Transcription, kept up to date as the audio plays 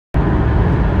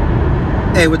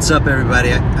Hey, what's up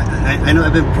everybody? I know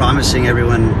I've been promising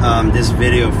everyone this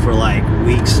video for like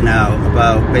weeks now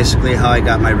about basically how I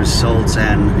got my results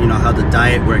and you know how the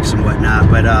diet works and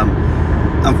whatnot, but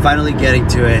I'm finally getting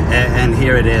to it, and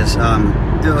here it is.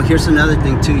 Here's another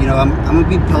thing too, you know, I'm gonna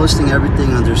be posting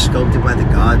everything under Sculpted by the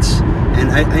Gods, and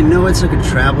I know it's like a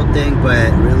travel thing,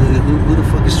 but really who the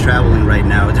fuck is traveling right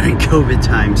now during COVID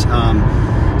times?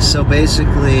 So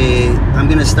basically, I'm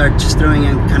gonna start just throwing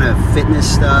in kind of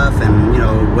fitness stuff and you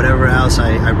know whatever else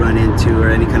I run into, or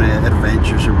any kind of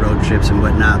adventures or road trips and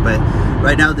whatnot. But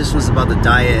right now, this one's about the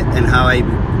diet and how I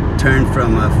turned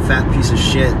from a fat piece of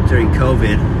shit during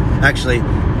COVID. Actually,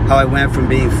 how I went from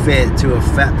being fit to a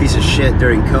fat piece of shit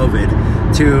during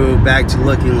COVID to back to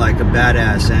looking like a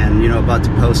badass, and you know about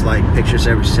to post like pictures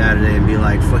every Saturday and be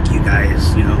like, "Fuck you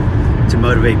guys," you know, to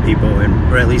motivate people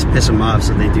or at least piss them off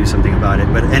so they do something about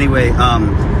it. But anyway,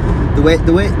 the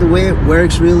way it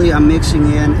works really, I'm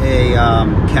mixing in a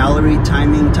calorie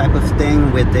timing type of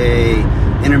thing with a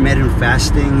intermittent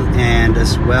fasting, and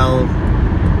as well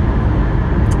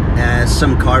as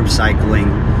some carb cycling.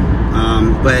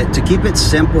 But to keep it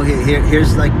simple,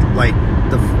 here's like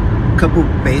the couple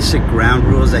basic ground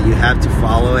rules that you have to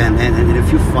follow, and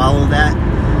if you follow that,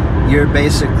 you're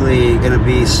basically going to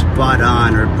be spot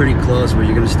on or pretty close where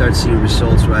you're going to start seeing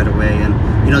results right away. And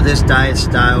you know, this diet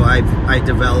style, I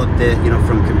developed it, you know,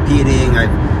 from competing.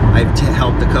 I've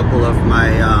helped a couple of my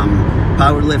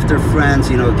power lifter friends,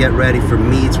 you know, get ready for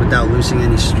meets without losing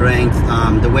any strength.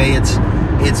 The way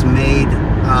it's made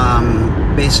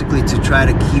basically to try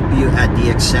to keep you at the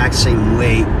exact same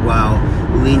weight while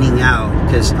leaning out,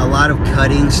 because a lot of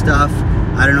cutting stuff,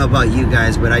 I don't know about you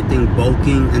guys, but I think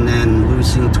bulking and then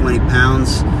losing 20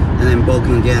 pounds and then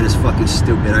bulking again is fucking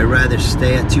stupid. I'd rather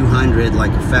stay at 200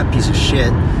 like a fat piece of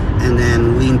shit and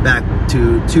then lean back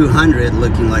to 200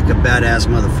 looking like a badass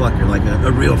motherfucker, like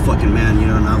a real fucking man, you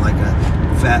know, not like a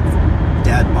fat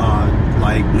dad bod,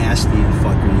 like nasty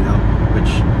fucker, you know,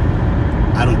 which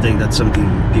I don't think that's something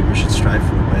people should strive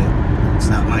for, but it's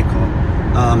not my call.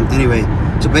 Anyway,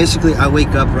 so basically I wake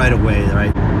up right away,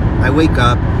 right? I wake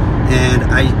up and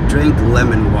I drink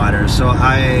lemon water. So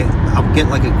I'll get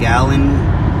like a gallon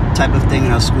type of thing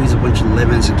and I'll squeeze a bunch of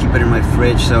lemons and keep it in my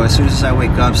fridge. So as soon as I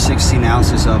wake up, 16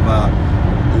 ounces of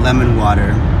lemon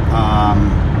water.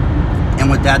 And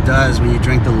what that does, when you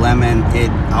drink the lemon,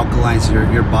 it alkalines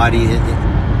your body.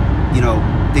 You know,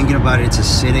 thinking about it, it's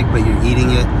acidic, but you're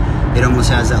eating it. It almost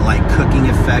has that like cooking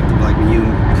effect of like when you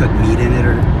cook meat in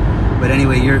it. But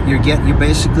anyway, you're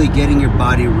basically getting your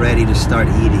body ready to start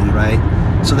eating, right?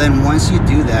 So then once you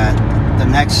do that, the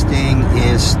next thing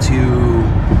is to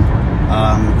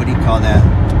what do you call that?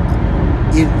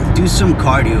 Do some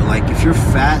cardio. Like if you're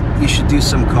fat, you should do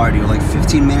some cardio, like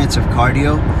 15 minutes of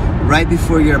cardio right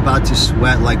before you're about to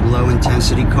sweat, like low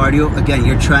intensity cardio. Again,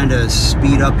 you're trying to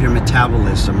speed up your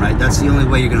metabolism, right? That's the only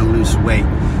way you're going to lose weight.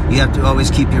 You have to always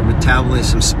keep your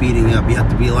metabolism speeding up. You have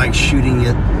to be like shooting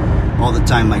it all the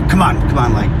time, like come on,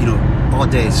 like, you know, all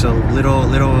day. So little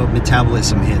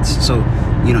metabolism hits. So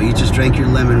you know, you just drink your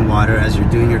lemon water as you're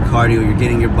doing your cardio, you're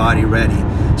getting your body ready.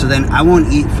 So then I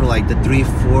won't eat for like the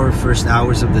 3-4 first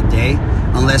hours of the day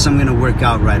unless I'm gonna work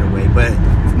out right away. But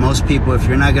for most people, if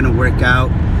you're not gonna work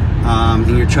out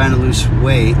and you're trying to lose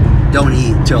weight, don't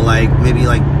eat till like maybe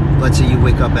like, let's say you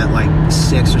wake up at like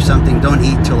 6 or something, don't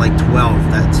eat till like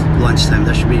 12. That's lunchtime.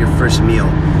 That should be your first meal.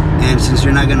 And since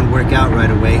you're not going to work out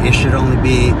right away, it should only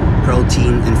be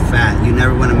protein and fat. You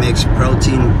never want to mix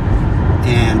protein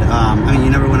and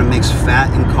you never want to mix fat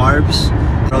and carbs,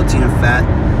 protein and fat,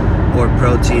 or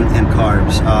protein and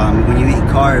carbs. When you eat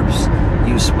carbs,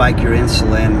 you spike your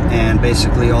insulin, and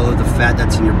basically all of the fat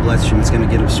that's in your bloodstream is going to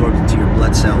get absorbed into your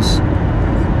blood cells.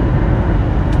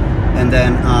 And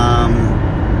then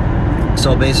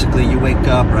so basically you wake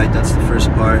up, right? That's the first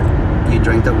part. You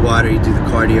drink the water, you do the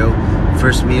cardio.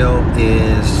 First meal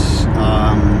is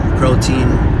protein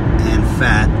and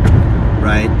fat,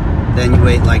 right? Then you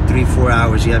wait like 3-4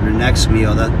 hours, you have your next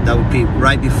meal. That would be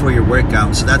right before your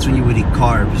workout. So that's when you would eat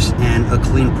carbs and a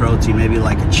clean protein, maybe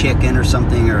like a chicken or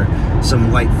something, or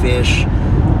some white fish,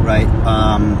 right?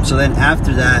 So then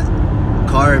after that,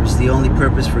 carbs, the only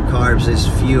purpose for carbs is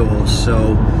fuel.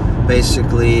 So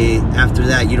basically after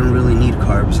that you don't really need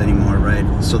carbs anymore, right?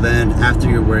 So then after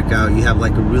your workout you have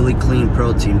like a really clean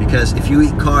protein, because if you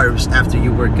eat carbs after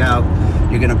you work out,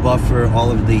 you're gonna buffer all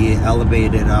of the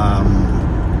elevated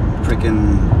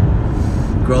freaking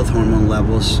growth hormone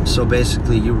levels. So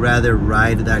basically you rather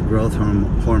ride that growth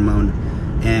hormone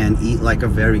and eat like a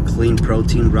very clean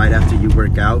protein right after you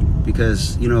work out,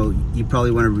 because you know you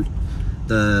probably want to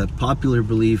the popular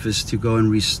belief is to go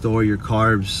and restore your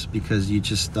carbs, because you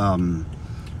just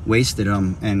wasted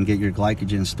them and get your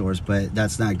glycogen stores, but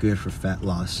that's not good for fat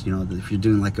loss. You know, if you're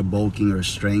doing like a bulking or a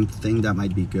strength thing, that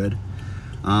might be good.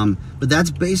 But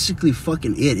that's basically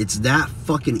fucking it. It's that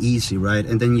fucking easy, right?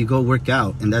 And then you go work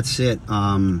out, and that's it.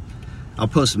 I'll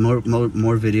post more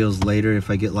videos later if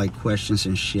I get like questions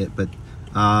and shit. But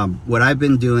what I've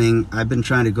been doing, I've been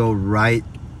trying to go right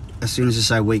as soon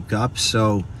as I wake up.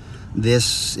 So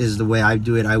this is the way I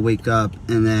do it. I wake up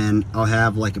and then I'll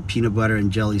have like a peanut butter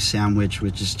and jelly sandwich,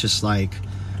 which is just like,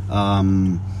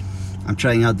 I'm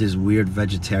trying out this weird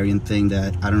vegetarian thing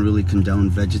that I don't really condone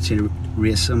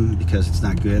vegetarianism because it's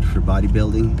not good for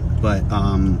bodybuilding, but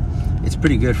it's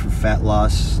pretty good for fat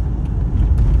loss.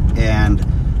 And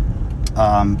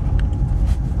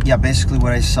yeah, basically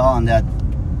what I saw on that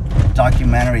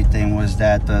documentary thing was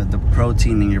that the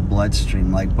protein in your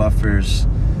bloodstream like buffers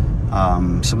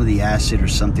some of the acid or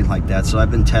something like that. So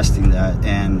I've been testing that,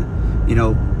 and you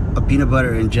know, a peanut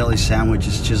butter and jelly sandwich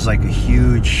is just like a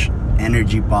huge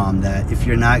energy bomb that if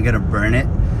you're not gonna burn it,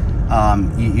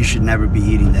 you should never be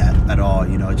eating that at all.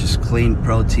 You know, just clean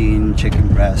protein, chicken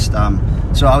breast.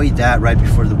 So I'll eat that right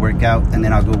before the workout, and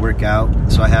then I'll go work out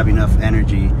so I have enough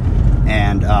energy.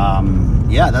 And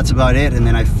yeah, that's about it. And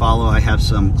then I have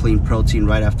some clean protein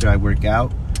right after I work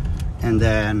out, and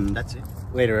then that's it.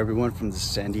 Later, everyone, from the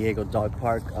San Diego Dog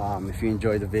Park. If you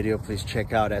enjoyed the video, please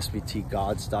check out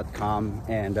sbtgods.com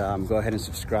and go ahead and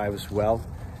subscribe as well.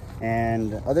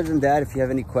 And other than that, if you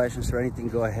have any questions or anything,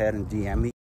 go ahead and DM me.